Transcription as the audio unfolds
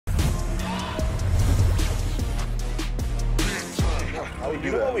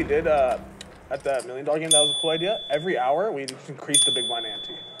You know what we did at that $1 million game? That was a cool idea. Every hour, we just increased the big blind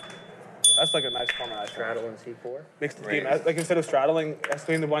ante. That's like a nice format. Straddle and C4? Makes the game, like instead of straddling,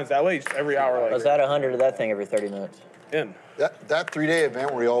 escalating the blinds that way, just every hour. Like, let's add 100 to that thing every 30 minutes. In. That 3-day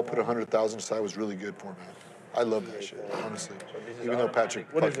event where we all put 100,000 aside was really good for me. I love that shit, honestly. Even though Patrick.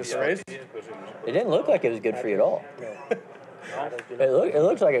 What is this, race? It didn't look like it was good for you at all. It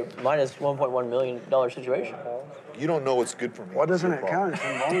looks like a minus $1.1 million situation. You don't know what's good for me. Why doesn't it count? It's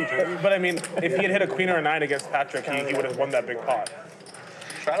involuntary. But I mean, if he had hit a queen or a 9 against Patrick, he would have won that big pot.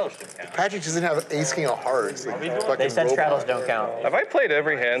 Straddles should count. Patrick doesn't have ace king of hearts. Like they said straddles don't count. Have I played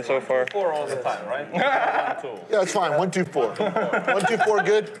every hand so far? 4 all the time, right? Yeah, it's fine. 1, 2, 4. 1, 2, 4,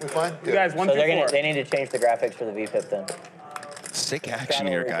 good. We fine. You guys, 1, So 2, 4. they need to change the graphics for the VPIP then. Sick action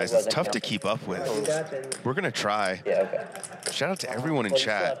here, guys. It's tough to keep up with. We're gonna try. Yeah, okay. Shout out to everyone in Well, you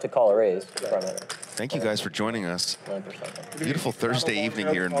still have chat. to call a raise from it. Thank you guys for joining us. 9%. Beautiful Thursday evening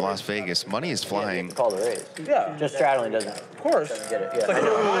here in Las Vegas. Money is flying. Call the raise. Yeah. Just straddling doesn't. Of course. Get it.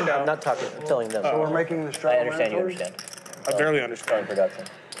 Yeah. I'm not talking. I'm telling them. So we're making the I straddle. understand. You understand. I barely Starting understand. production.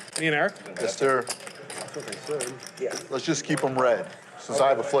 Me and Eric? Yes, sir. Let's just keep them red, since I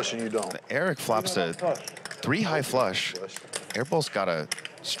have a flush and you don't. Eric flops a 3 high flush. Airball's got a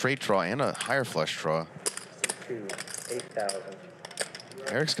straight draw and a higher flush draw. 8,000.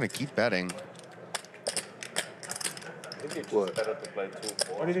 Eric's gonna keep betting. What?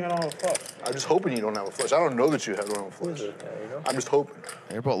 Why do you think I don't have a flush? I'm just hoping you don't have a flush. I don't know that you don't have a flush. I'm just hoping.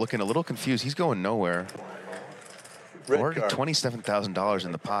 Airball looking a little confused. He's going nowhere. Red We're card. at $27,000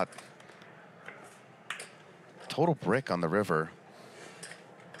 in the pot. Total brick on the river.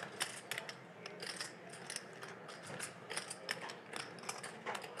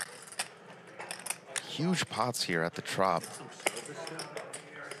 Huge pots here at the Trop.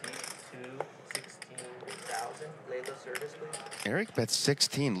 Eric bets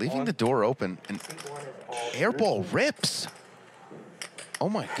 16, leaving the door open, and Airball rips. Oh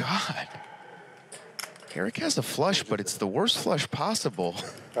my God. Eric has a flush, but it's the worst flush possible.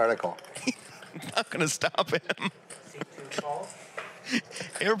 All right, I call. Not gonna stop him.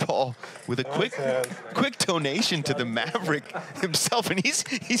 Airball with a quick donation to the Maverick himself, and he's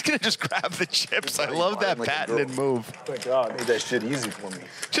gonna just grab the chips. I love that Like a patented girl. move. Oh my God, made that shit easy for me.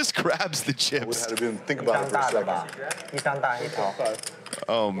 Just grabs the I would chips. have been think about it for a second.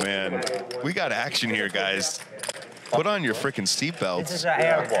 Oh man, we got action here, guys. Put on your freaking seatbelts.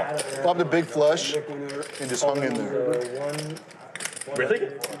 Bob the big flush and just hung in there. Really?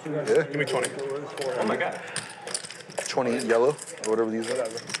 Yeah. Give me 20. Oh my God. 20 yellow or whatever these are.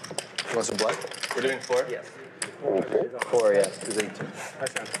 You want some black? We're doing 4? Yes. 4, yeah. It's 18.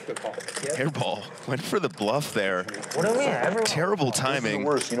 Good call. Airball went for the bluff there. What do we have? Terrible This is the timing.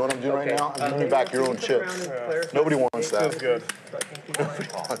 worst. You know what I'm doing right now? I'm giving you back your own chips. Nobody wants Feels that. good. Nobody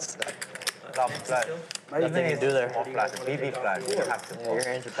wants that. Nothing you can do there. Yeah, your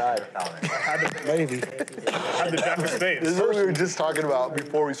hands are tied. Maybe. Had the jack of spades. This is what we were just talking about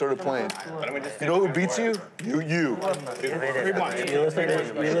before we started playing. You know who beats you? You. You listen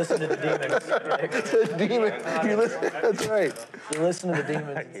to the demons. The demon. You listen. That's right. You listen to the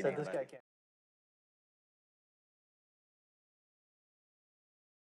demons and said this guy can't.